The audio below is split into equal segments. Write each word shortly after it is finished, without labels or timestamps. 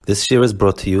This year is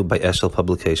brought to you by Eshel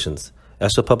Publications.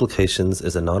 Eshel Publications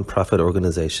is a non-profit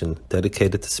organization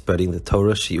dedicated to spreading the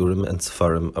Torah, Shiurim, and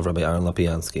Sefarim of Rabbi Aaron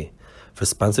Lapiansky. For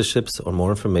sponsorships or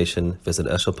more information, visit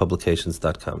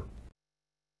eshelpublications.com.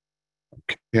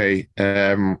 Okay.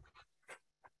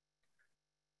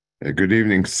 Good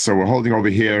evening. So we're holding over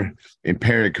here in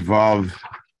Perek Vav,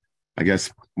 I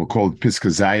guess we'll call it Piska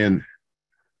Zayin.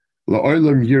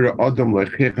 La'olam yira adam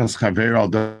lechichas chaver al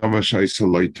davar sha'isa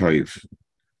lo toiv.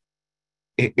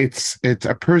 It's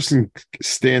a person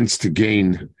stands to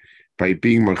gain by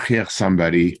being merchiach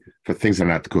somebody for things that are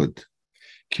not good.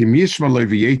 Kim yishma lo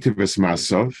v'yetiv es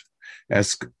masav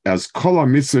as kol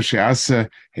ha-mitzvah she'asa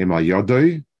hem al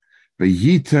yodoi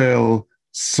v'yitel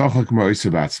sochak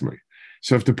ma'osav atzmai.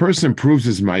 So if the person improves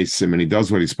his ma'asim and he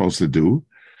does what he's supposed to do,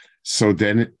 so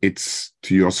then it's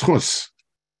to your schus.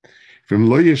 From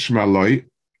lo yishma lo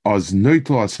az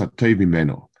noitel as hatoi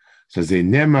b'meno. So they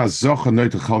nema zocha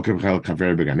noitel chalke b'chel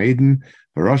chaver b'gan Eden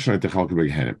v'rosh noitel chalke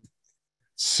b'gehenim.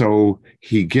 So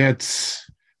he gets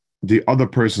the other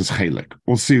person's chelik.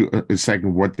 We'll see in a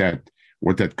second what that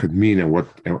could mean and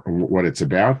what it's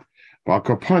about. But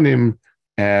upon him,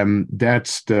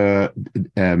 that's what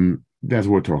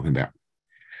we're talking about.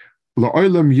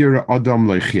 La'olam yira adam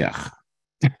lechiach.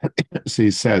 So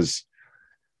he says,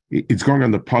 it's going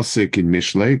on the pasuk in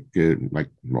Mishlei, like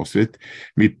most of it.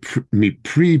 Mi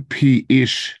pri pi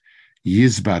ish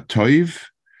yizba toiv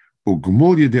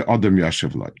ugmul yede adam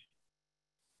yashav lai.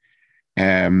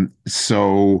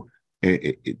 So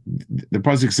the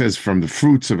pasuk says, from the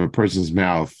fruits of a person's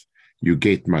mouth you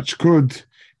get much good,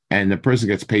 and the person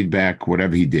gets paid back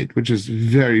whatever he did, which is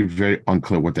very, very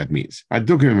unclear what that means.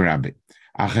 Adukim rabbi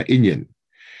acha inyan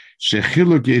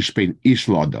shechiluk yesh bein ish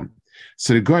l'adam.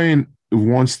 So the guy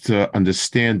wants to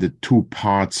understand the two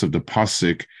parts of the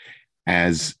pasuk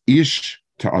as ish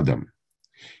to adam.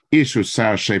 Ish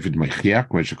usar shefet mechiach,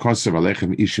 when shekosav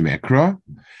alechem ish mekra,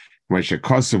 when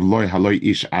shekosav loy haloy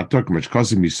ish atok, when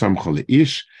shekosav misamcha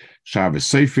leish shav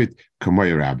seifet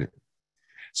kamoy rabbi.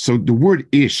 So the word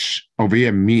ish over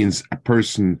here means a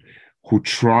person who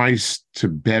tries to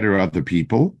better other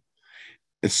people.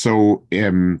 So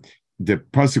the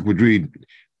pasuk would read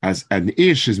as an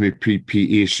ish is me pri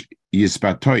ish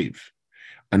yisbat toiv,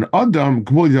 an adam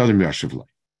gmul adam yashav lai.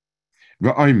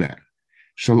 V'omer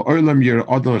shal olam yer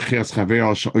adam lechias chaver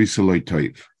al sha'oisa loy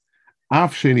toiv.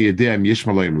 Af sheni yedem yesh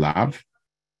maloim lav.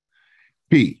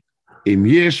 P im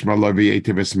yesh malo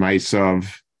v'yetiv es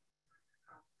maisav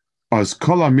as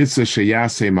kol ha-mitzvah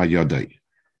sheyaseh ma yodai.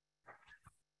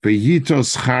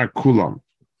 V'yitos char kulam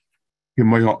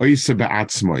k'moy ha'oisa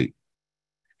be'atzmoi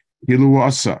hilu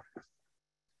asa.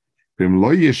 V'im lo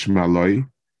yishma loy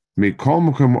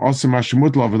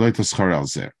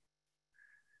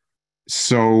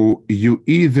so you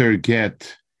either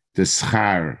get the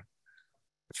schar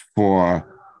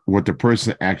for what the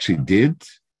person actually did,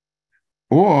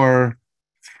 or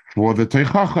for the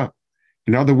teichacha.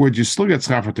 In other words, you still get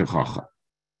schar for teichacha.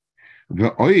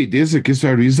 The oid is a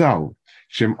kisar rizal.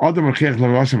 Shem adam achech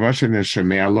l'rasha v'asher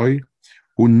neshemei aloi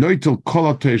hu noitel kol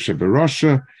ha'teisha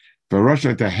b'rasha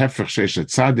v'rasha et ha'hefech sheish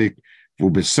tzaddik.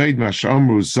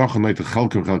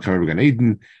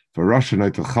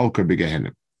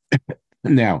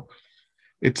 Now,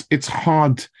 it's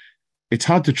hard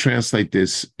to translate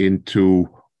this into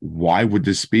why would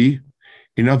this be.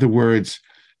 In other words,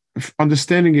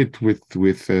 understanding it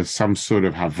with some sort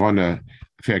of Havana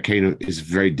is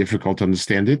very difficult to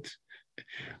understand it.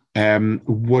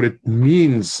 What it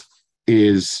means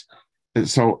is,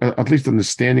 so at least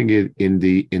understanding it in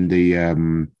the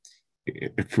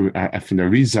from the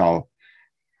Rizal,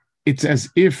 it's as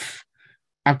if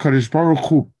HaKadosh Baruch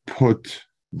Hu put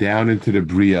down into the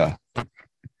Bria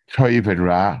Toiv and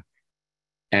Ra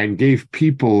and gave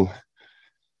people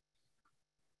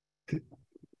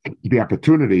the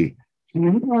opportunity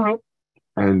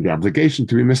and the obligation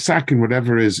to be Mesakin,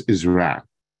 whatever is Ra.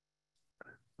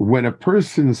 When a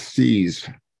person sees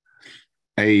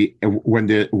when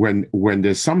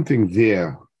there's something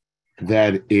there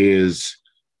that is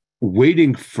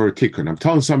waiting for a tikkun. I'm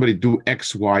telling somebody do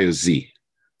X, Y, or Z.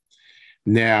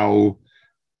 Now,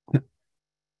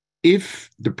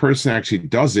 if the person actually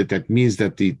does it, that means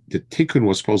that the tikkun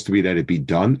was supposed to be that it be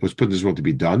done, was put in this world to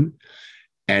be done,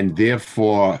 and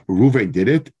therefore Reuven did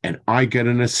it, and I get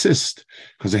an assist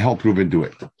because I helped Reuven do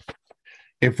it.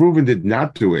 If Reuven did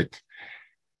not do it,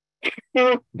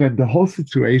 then the whole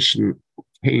situation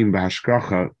came by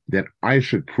hashkacha that I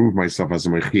should prove myself as a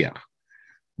mechiach.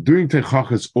 Doing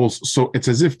teichach is also, so it's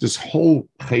as if this whole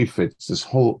chayfetz, this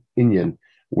whole inyan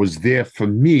was there for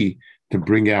me to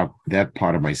bring out that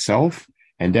part of myself,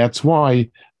 and that's why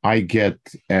I get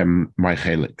my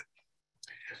chelik.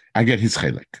 I get his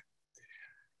chelik.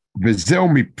 V'zeu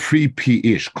mi pri pi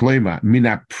ish, kloima, min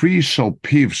ha-pri shel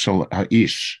piv shel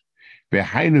ha-ish,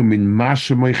 v'hainu min ma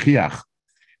shemoichiach,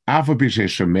 af al pi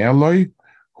she'shomer loi,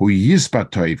 hu yisba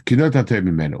toiv, ki lo tatov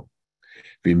mimenu.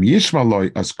 V'im yishma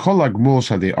loi, as kol hagmul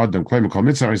shel the adam, kloima, kol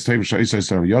mitzvah is toiv shel oiseh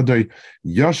yisrael yodoi,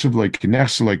 yoshev loi kinech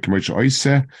sheloi k'mo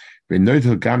she'oiseh,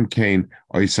 v'noitel gam kein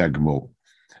oiseh hagmul.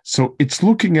 So it's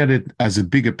looking at it as a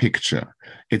bigger picture.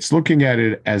 It's looking at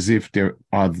it as if there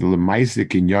are the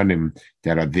Lemaisik Inyanim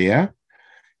that are there.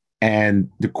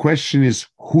 And the question is,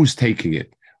 who's taking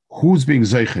it? Who's being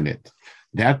zeichen it?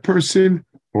 That person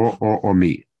or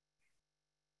me?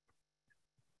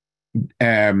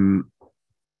 Hatoyim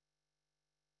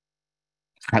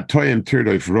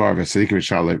tirdoif roa v'sadikim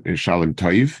shalom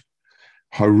toiv.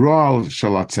 Haral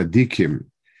shalat tzadikim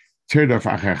tirdoif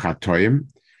acher hatoyim.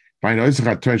 So it's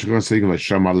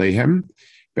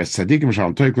the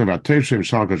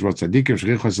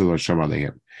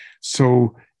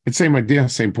same idea,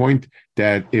 same point,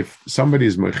 that if somebody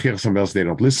is mechir, somebody else, they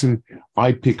don't listen,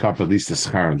 I pick up at least a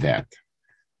schar on that.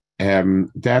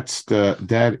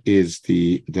 That is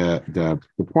the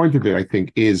point of it, I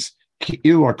think, is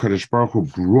Ki'ilu HaKadosh Baruch Hu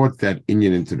brought that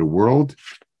Inyan into the world,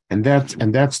 and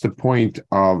that's the point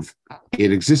of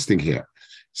it existing here.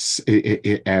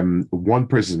 One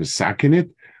person is sacking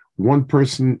it, one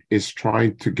person is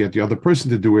trying to get the other person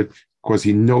to do it because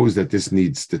he knows that this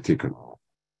needs the tikkun.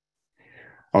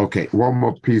 Okay, one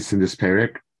more piece in this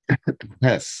perek.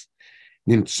 Yes.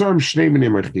 There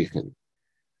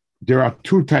are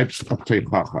two types of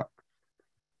teichacha.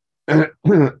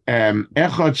 Echad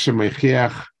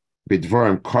shemechiach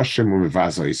b'dvarim koshem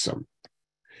u'mevazoisam.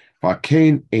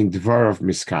 V'akein ein dvarav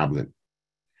miskablen.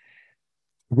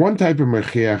 One type of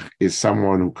mechiach is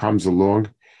someone who comes along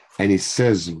and he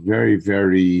says very,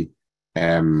 very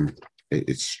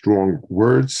strong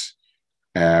words,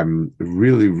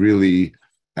 really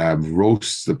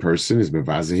roasts the person, is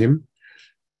mevazehim.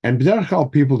 And b'derech kol,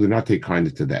 people do not take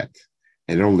kindly to that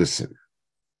and don't listen.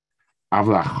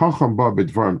 Avla chacham ba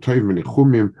b'dvarim toivim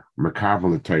v'nichumim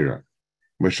mekavel l'Torah.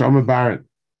 Mesham baran.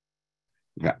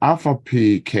 Ve'af al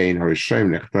pi kein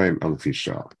harishayim nechtoim el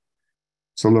fisha.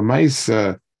 So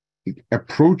Lemaisa,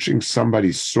 approaching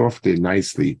somebody softly,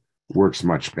 nicely works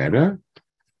much better,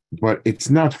 but it's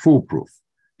not foolproof.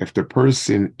 If the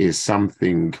person is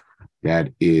something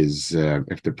that is,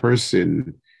 if the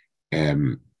person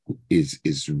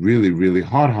is really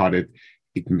hard-hearted,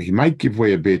 he might give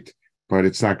way a bit, but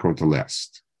it's not going to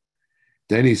last.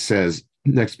 Then he says,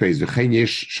 next page,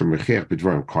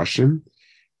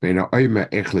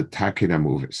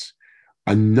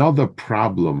 another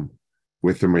problem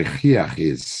with the mechiach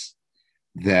is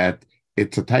that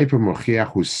it's a type of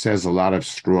mechiach who says a lot of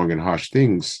strong and harsh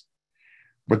things,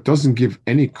 but doesn't give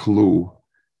any clue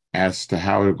as to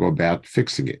how to go about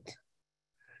fixing it.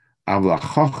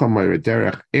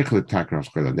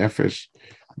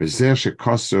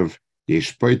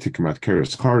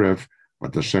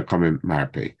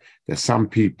 There's some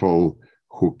people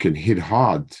who can hit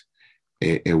hard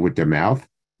with their mouth,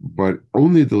 but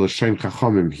only the L'Shem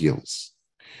Chachamim heals.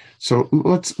 So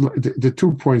the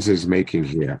 2 points he's making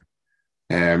here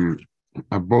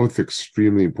are both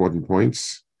extremely important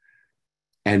points,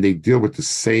 and they deal with the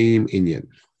same inyan,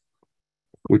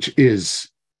 which is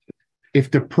if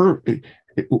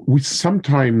we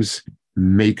sometimes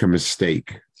make a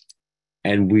mistake,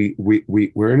 and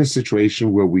we're in a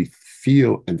situation where we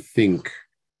feel and think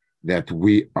that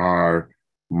we are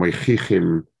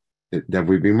meichichim, that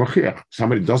we've been mechiach.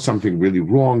 Somebody does something really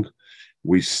wrong.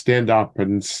 We stand up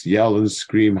and yell and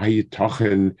scream,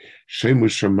 Hayitochen, Shemu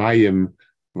Shemayim,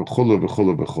 v'chulu,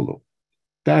 v'chulu, v'chulu.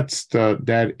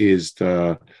 That is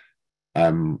the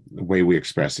way we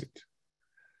express it.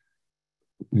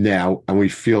 Now, and we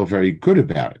feel very good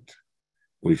about it.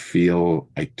 We feel,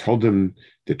 I told him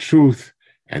the truth,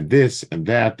 and this and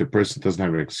that. The person doesn't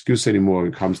have an excuse anymore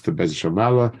when it comes to Bez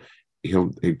Shamala.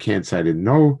 He can't say, I didn't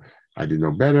know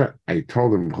better. I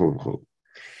told him, v'chulu, v'chulu.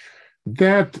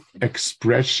 That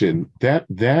expression, that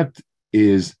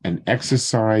is an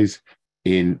exercise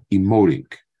in emoting.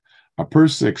 A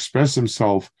person express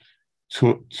himself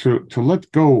to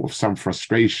let go of some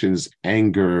frustrations,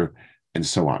 anger, and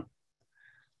so on.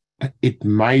 It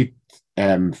might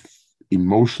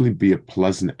emotionally be a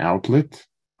pleasant outlet.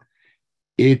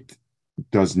 It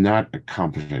does not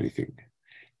accomplish anything.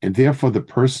 And therefore, the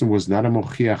person was not a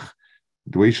mochiach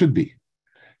the way it should be.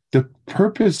 The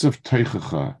purpose of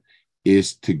teichacha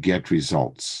is to get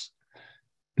results,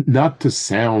 not to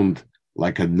sound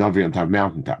like a navi on top of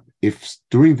mountaintop. If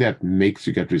doing that makes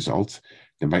you get results,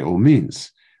 then by all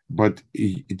means. But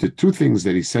the two things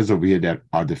that he says over here that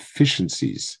are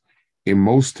deficiencies in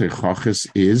most teichachas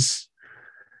is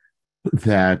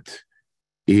that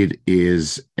it is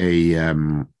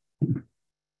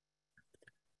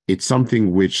it's something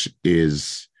which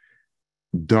is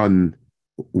done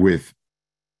with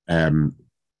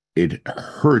it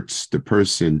hurts the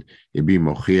person in being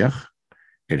mochiach.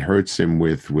 It hurts him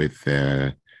with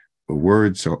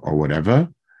words or whatever.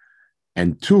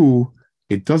 And two,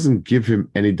 it doesn't give him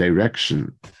any direction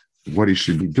what he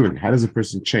should be doing. How does a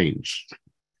person change?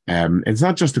 It's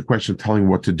not just a question of telling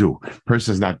what to do. A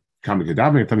person is not coming to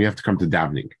davening, telling you have to come to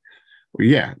davening. Well,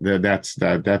 yeah,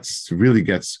 that's really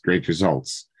gets great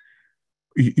results.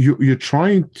 You're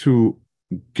trying to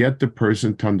get the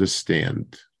person to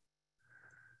understand.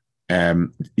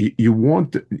 You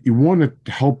want to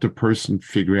help the person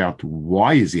figure out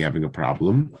why is he having a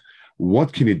problem,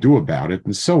 what can he do about it,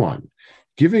 and so on.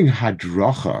 Giving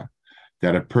hadracha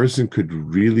that a person could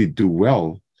really do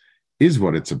well is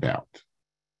what it's about.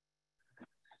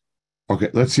 Okay,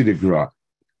 let's see the Gra.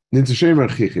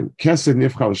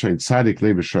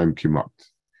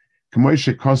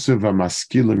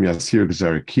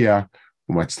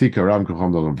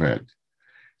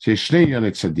 שיש שני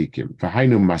ענייני צדיקים,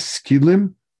 והיינו משכילים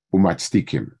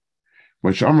ומצדיקים.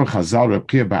 כמו שאומר חז"ל,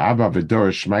 רב חייא באבא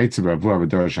ודורש שמייצה ואבוה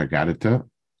ודורש אגדתא,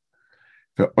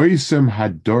 ואויסם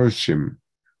הדורשים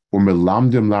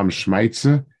ומלמדים להם שמייצה,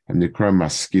 הם נקראים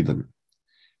משכילים.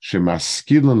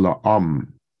 שמשכילים לעם,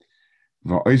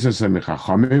 ואויסם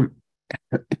מחכמים,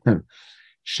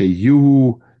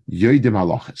 שיהיו יודעים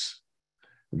הלכות.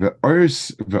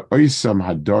 ואויסם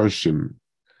הדורשים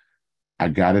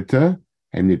אגדתא,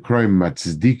 הם נקראים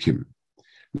מצדיקים,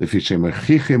 לפי שהם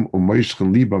מוכיחים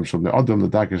ומושכים ליבם של בני אדם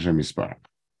לדעת השם יסברך.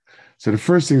 So the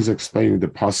first thing is explaining the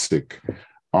pasuk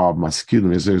of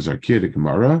Maskilim is Zarkir the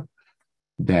Gemara,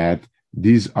 that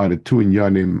these are the two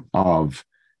inyanim of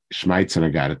Shmaitz and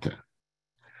Agarata.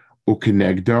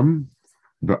 Ukenegdam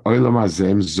be'olam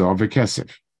hazem zav v'kesef.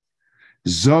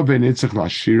 Zav v'nitzach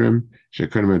l'ashirim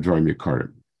shekonim edvarim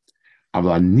yikarim.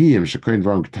 Aval aniyim shekonim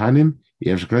edvarim ktanim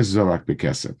yev shekles zav ak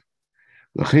b'kesef.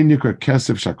 לכן נקרא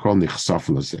כסף שהכל נחשף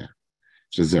לזה,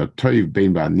 שזה טוב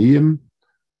בין בעניים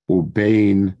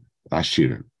ובין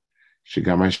לעשירים,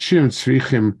 שגם העשירים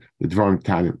צריכים לדברים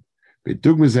קטנים,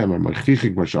 בדוגמה זה הם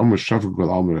מרחיקים כמו שאומר שופט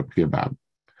גדול על רב חייא באבא.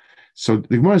 So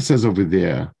the Gemara says over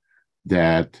there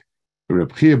that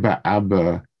Reb Chiya bar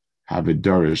Abba have a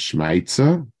Dorish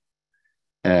Shmaitza,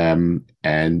 and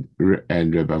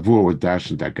Reb Avua was Dash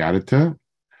and Dagarata,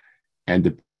 and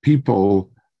the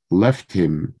people left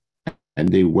him. And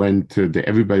they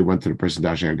everybody went to the person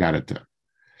dashing Agarata.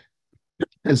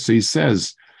 And so he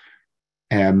says,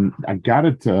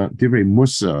 Agarata, Divrei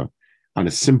Musa, on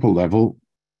a simple level,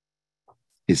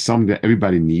 is something that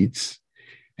everybody needs.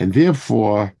 And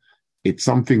therefore, it's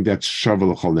something that's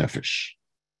shavel l'chol nefesh.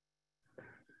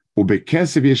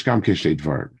 Ubekesef yesh gam keshet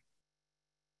dvarim.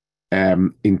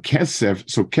 In kesef,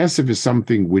 so kesef is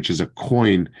something which is a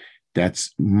coin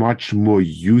that's much more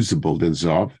usable than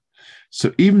zav.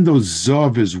 So even though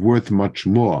zav is worth much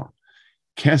more,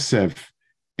 kesef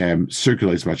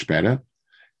circulates much better,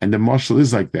 and the mashal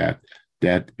is like that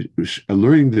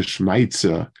learning the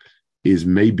shmaitza is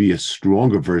maybe a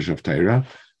stronger version of Torah,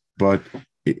 but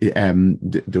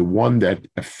the one that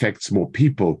affects more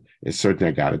people is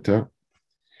certainly Agarata.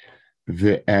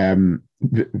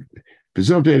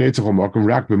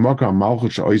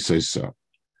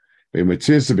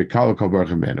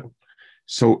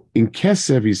 So in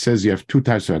Kesef, he says you have two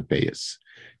types of atbayas.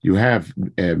 You have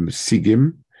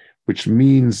sigim, which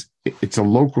means it's a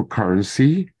local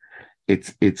currency.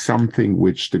 It's something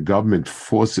which the government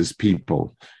forces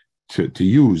people to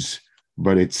use,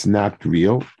 but it's not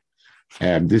real.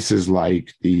 And this is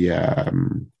like the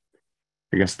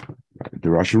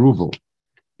Russian ruble.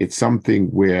 It's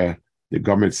something where the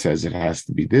government says it has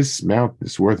to be this amount,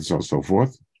 this worth, and so on and so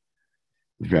forth.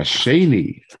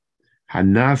 Vasheni.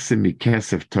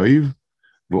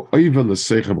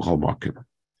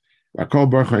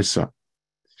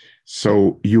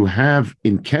 So you have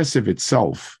in Kesef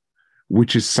itself,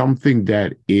 which is something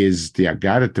that is the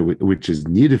Agarata, which is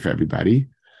needed for everybody.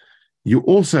 You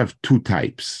also have two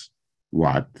types.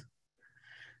 What?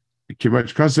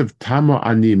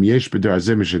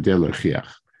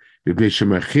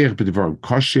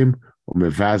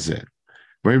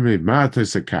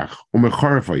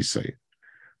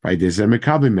 By the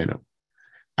Zemekabimeno.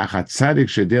 Achatzadik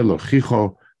Shedel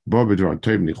Lochicho, Bobedron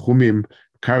Toim Nichumim,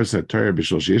 Karasa Torah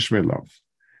Bishol Shishmelov.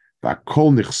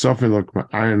 Vakol Nichsofilok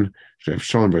Ma'ayan, Shev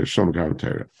Shalom by Shalom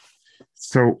Torah.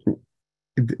 So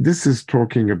this is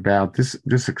talking about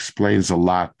this explains a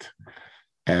lot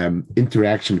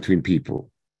interaction between people.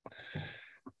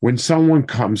 When someone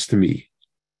comes to me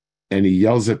and he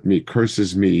yells at me,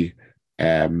 curses me,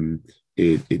 it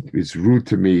is rude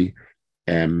to me,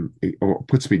 or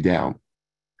puts me down.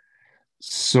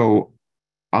 So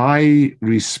I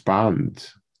respond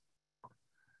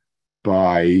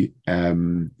by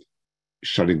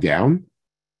shutting down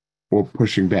or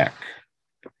pushing back.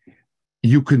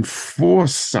 You can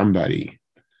force somebody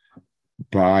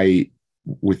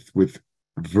with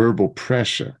verbal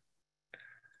pressure,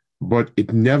 but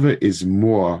it never is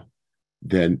more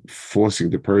than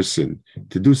forcing the person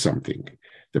to do something.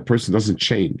 The person doesn't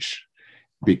change,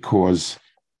 because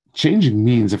changing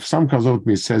means if someone comes over to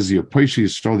me and says you're Poishi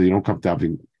Yisrael, you don't come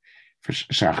davening for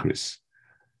Shachris.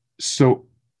 So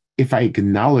if I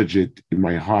acknowledge it in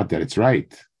my heart that it's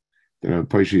right, then I'm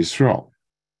Poishi Yisrael.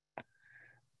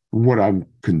 What I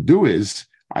can do is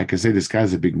I can say this guy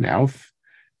has a big mouth,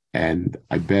 and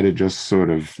I better just sort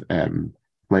of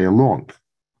play along.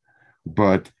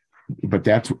 But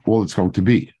that's all it's going to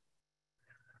be.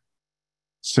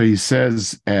 So he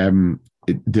says the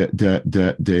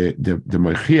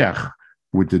Mochiach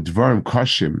with the Dvarim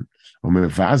Koshim or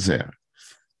Mevazer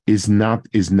is not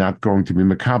going to be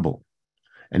Makabel.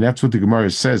 And that's what the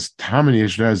Gemara says,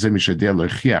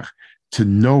 to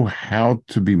know how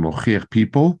to be Mochiach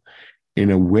people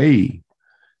in a way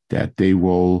that they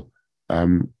will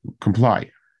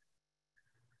comply.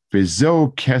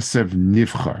 V'zo kesev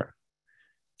nivchar,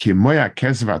 ki moya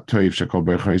kesev atoiv shekol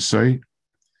b'choisoi,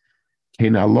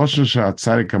 kein aloshen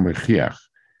sha'atzarik ha'mechiach,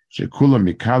 shekulam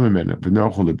mikal mimenu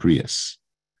v'nochu lebrias.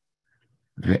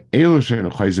 Ve'elu she'enu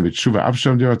choyzim b'tshuva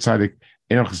avsham dir atzarik,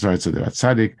 eno chesar etzad dir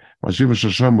atzarik, mashiv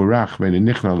shashom murach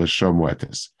ve'nenichna l'shom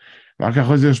muetes. V'akach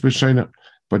choyzim b'shoyna.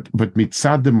 But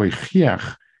mitzad the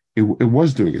mechiach, it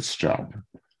was doing its job.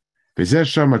 V'zeh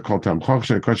shama kol tam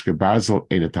chochshen koshke bazel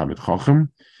ein tamid chochem,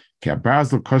 ki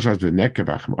ha-bazel koshas v'nekev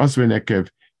achem os v'nekev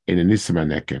ein anisim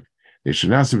ha-nekev,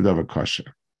 v'shenasa v'dova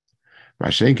kosher.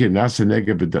 V'ashenke nasa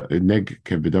nekev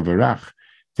v'dova rach,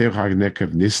 teuch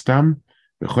ha-nekev nistam,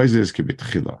 v'choyzes ki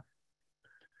b'tchila.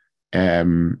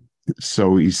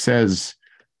 So he says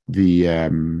the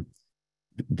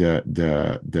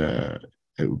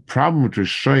problem with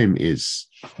Rishonim is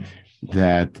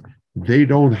that they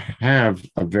don't have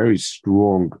a very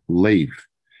strong leiv.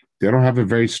 They don't have a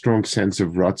very strong sense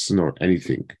of ratzon or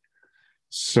anything.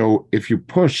 So if you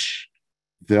push,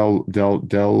 they'll do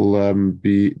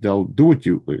what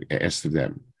you ask of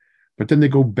them, but then they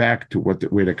go back to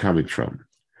where they're coming from.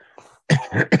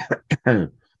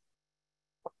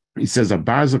 He says,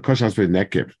 "Abarzel koshas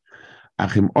v'nekev,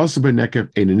 achim also v'nekev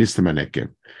ein anistam hanekev,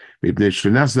 mipnei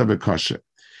shlenas da v'kosher."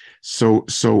 So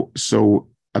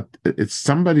it's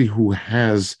somebody who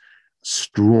has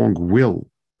strong will.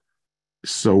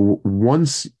 So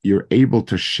once you're able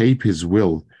to shape his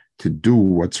will to do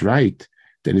what's right,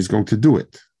 then he's going to do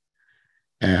it.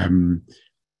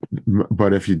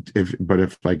 But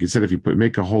if like you said, if you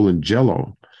make a hole in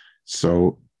Jello,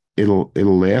 so it'll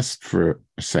last for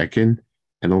a second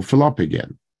and it'll fill up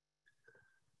again.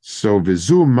 So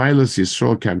v'zu mailas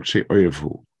Yisrael kamche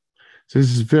oyevu. So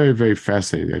this is very, very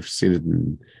fascinating. I've seen it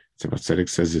in Tzedek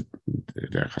says it in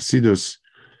Hasidus.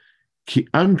 Ki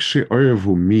am kshe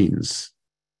oyevu means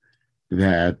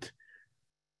that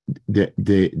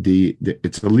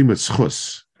it's a limit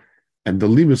schus, and the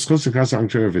limit schus of Kasa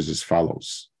Ankh is as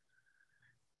follows: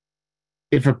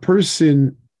 if a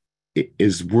person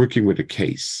is working with a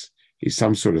case, he's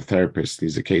some sort of therapist,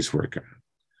 he's a caseworker,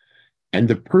 and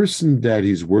the person that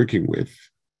he's working with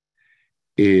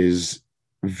is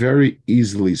very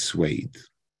easily swayed.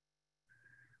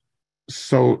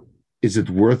 So is it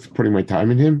worth putting my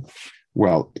time in him?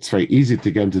 Well, it's very easy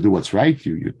to get him to do what's right.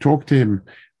 You talk to him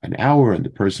an hour and the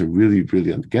person really,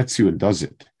 really gets you and does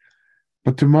it.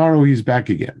 But tomorrow he's back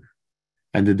again,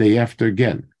 and the day after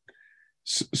again.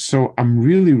 So I'm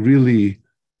really, really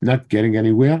not getting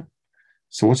anywhere.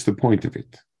 So what's the point of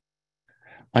it?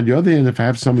 On the other hand, if I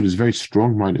have someone who's very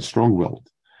strong-minded, strong-willed,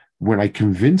 when I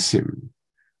convince him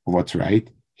of what's right,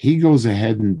 he goes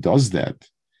ahead and does that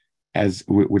as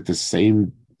with the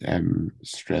same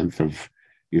strength of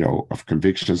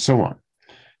conviction and so on.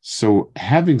 So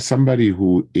having somebody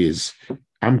who is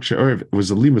was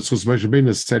a limit,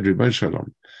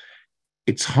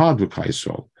 it's hard with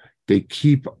Chayesol. They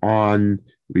keep on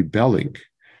rebelling,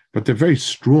 but they're very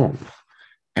strong.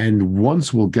 And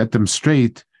once we'll get them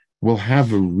straight, we'll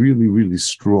have a really, really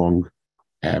strong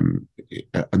an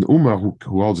ummah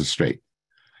who holds it straight.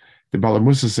 The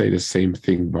Balamusa say the same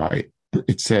thing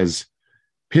it says,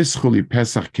 Pischuli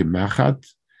Pesach Kimachat,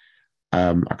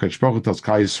 Akadosh Baruch Hu tells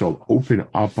Klal Yisrael, open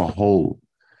up a hole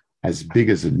as big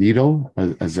as a needle,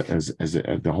 as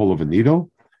the hole of a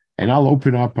needle, and I'll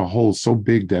open up a hole so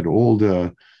big that all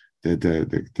the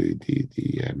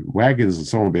wagons and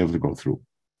so on will be able to go through.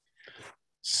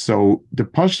 So the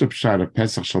Pashtup shot of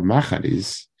Pesach Shal Machar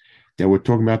is that we're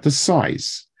talking about the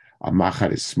size. A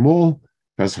Machar is small,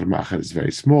 Pesach Machar is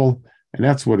very small, and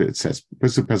that's what it says.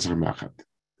 Pesach Machar.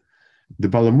 The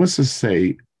Balamusas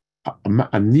say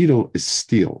a needle is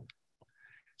steel.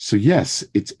 So yes,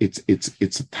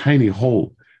 it's a tiny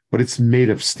hole, but it's made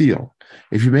of steel.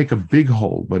 If you make a big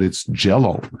hole, but it's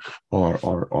jello or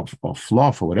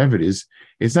fluff or whatever it is,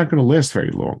 it's not going to last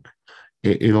very long.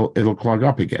 It'll clog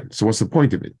up again. So what's the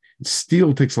point of it?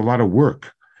 Steel takes a lot of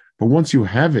work, but once you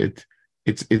have it,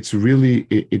 it's in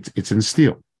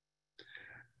steel.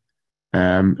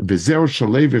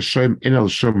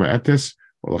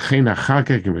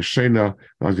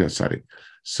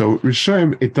 So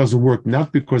Rishonim, it doesn't work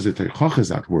not because the Teichach is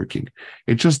not working.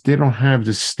 It's just they don't have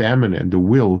the stamina and the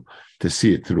will to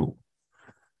see it through.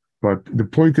 But the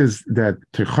point is that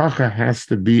Teichacha has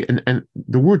to be, and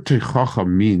the word Teichacha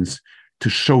means to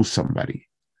show somebody.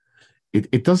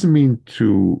 It doesn't mean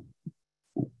to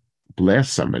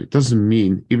blast somebody. It doesn't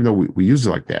mean, even though we use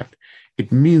it like that,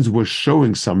 it means we're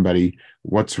showing somebody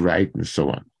what's right and so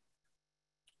on.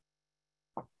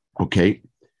 Okay,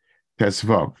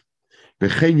 Tesvav. So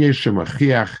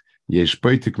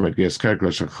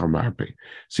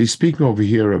he's speaking over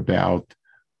here about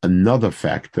another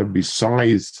factor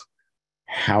besides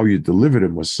how you deliver the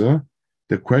Musa.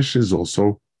 The question is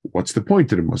also, what's the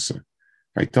point of the Musa?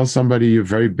 If I tell somebody you're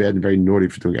very bad and very naughty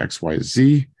for doing X, Y,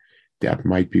 Z, that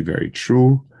might be very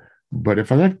true. But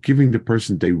if I'm not giving the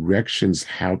person directions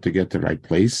how to get to the right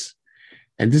place,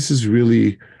 and this is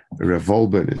really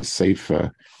Revolba and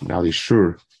Seifa and Ali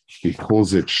Shur, he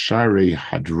calls it Sharei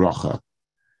Hadracha.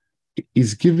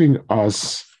 He's giving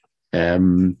us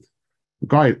guide.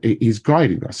 He's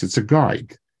guiding us. It's a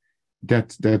guide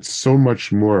that's so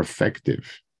much more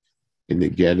effective in the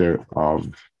gather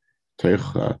of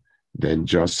Teicha than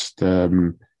just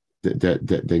than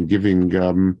giving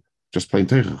just plain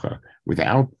Teicha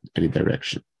without any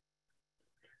direction.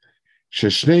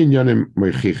 Sheshnei Inyanim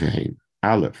Moichichein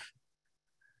Aleph.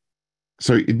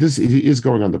 So he is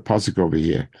going on the pasuk over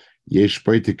here. Yesh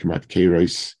poitik mat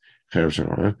keiros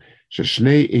cherev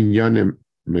sheshnei inyanim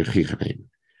mechichein.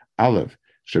 Aleph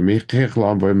shemechech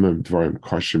lam v'emem dvarim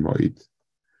kashim oid.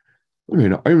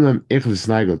 Oimlam echel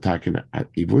snagel taken at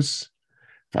ivus.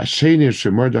 V'asheni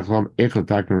shemordach lam echel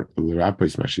taken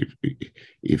l'rapos mashiv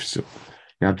ifsu.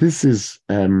 Now this is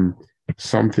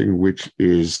something which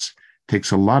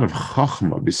takes a lot of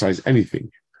chachma besides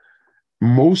anything.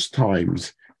 Most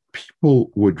times, people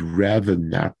would rather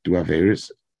not do Averis.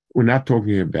 We're not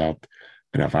talking about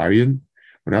an Avarian.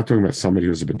 We're not talking about somebody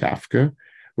who's a Bedafka.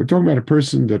 We're talking about a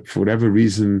person that, for whatever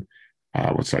reason,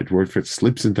 what's the right word for it,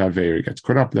 slips into Averi, gets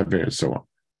caught up in Averi, and so on.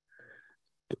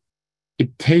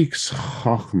 It takes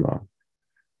Chachma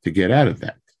to get out of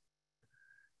that.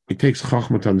 It takes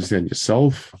Chachma to understand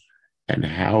yourself and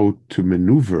how to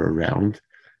maneuver around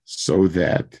so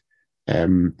that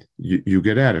you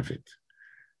get out of it.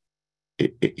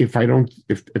 If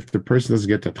the person doesn't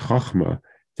get that chachma,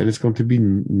 then it's going to be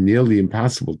nearly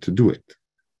impossible to do it.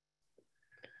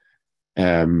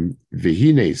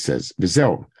 Vehine says,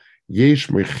 "V'zeu yesh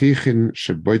mechichin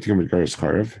sheboitim mitgaros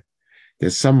charav."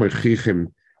 There's some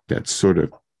mechichim that sort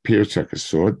of pierce like a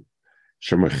sword.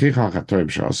 Shemechich al chatoim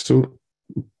shasu.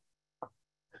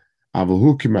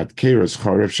 Avol kimat keiros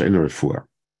charav she'enu refuah.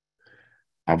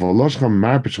 Avol lo shcham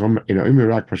mar p'shcham ina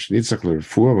umirak pashnitzach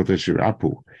l'refuah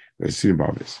v'teshirapu.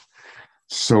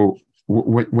 So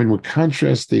when we're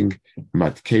contrasting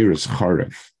Matkeres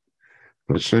Charev,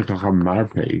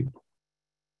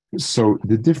 so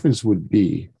the difference would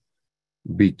be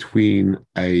between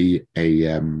when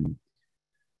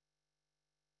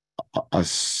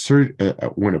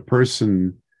a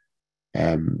person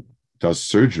does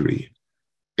surgery.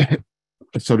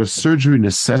 So the surgery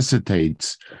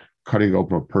necessitates cutting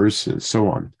open a person and so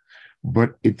on.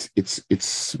 But it's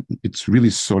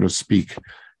really, so to speak,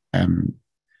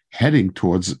 heading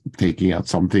towards taking out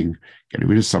something, getting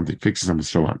rid of something, fixing something,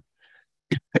 so on.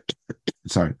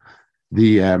 Sorry.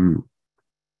 The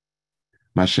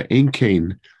Masha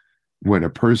Einkein, when a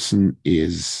person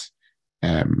is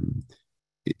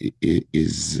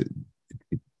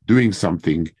doing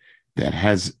something that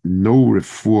has no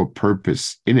refuah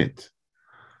purpose in it,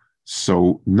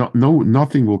 so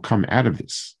nothing will come out of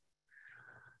this.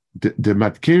 The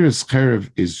matkeres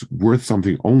cherev is worth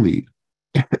something only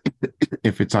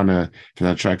if it's on a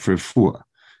track for a refuah.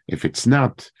 If it's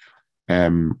not,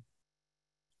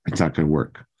 it's not going to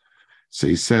work. So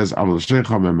he says, "Aval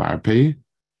sheicham emarpei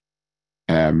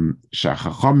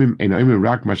shachachamim einoim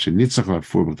rak ma shenitzach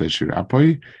lafur b'teshir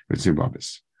apoi v'tzim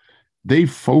babis." They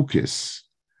focus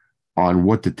on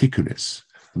what the tikkun is,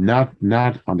 not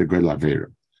on the great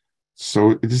lavera.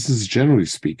 So this is generally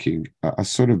speaking a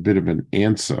sort of bit of an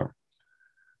answer.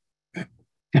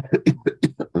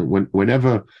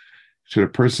 Whenever should a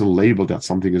person label that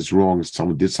something is wrong,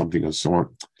 someone did something and so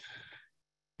on,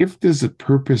 if there's a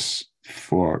purpose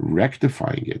for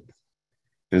rectifying it,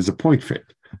 there's a point for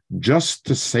it. Just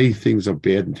to say things are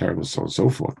bad and terrible, so on and so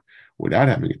forth, without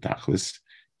having a tachlis,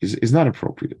 is not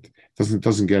appropriate.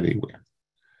 Doesn't get anywhere.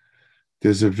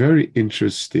 There's a very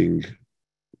interesting,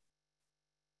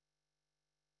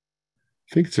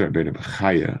 I think it's Rabbi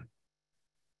Bechaya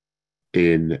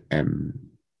in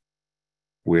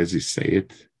where does he say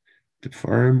it?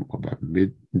 Devarim or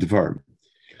mid Devarim.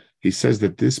 He says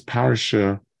that this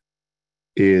parsha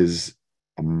is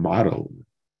a model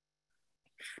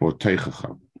for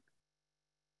Teichacha.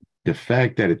 The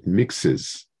fact that it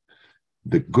mixes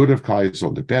the good of Klal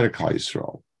Yisrael, the bad of Klal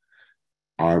Yisrael,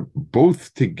 are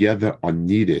both together are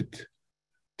needed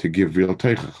to give real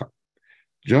Teichacha.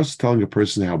 Just telling a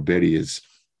person how bad he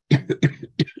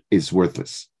is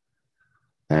worthless.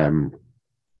 And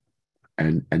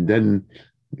then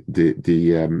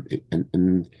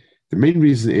the main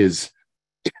reason is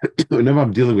whenever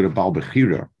I'm dealing with a Baal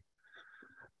Bechira,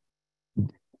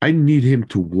 I need him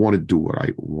to want to do what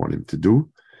I want him to do.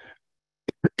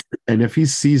 And if he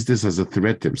sees this as a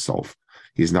threat to himself,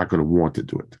 he's not going to want to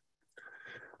do it.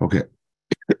 Okay.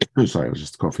 Sorry, I was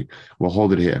just coughing. We'll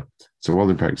hold it here. So we'll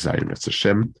in Perek Zayin. That's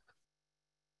Hashem.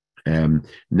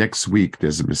 Next week,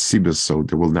 there's a Mesiba, so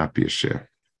there will not be a share.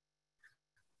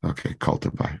 Okay,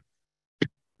 Kalta, bye.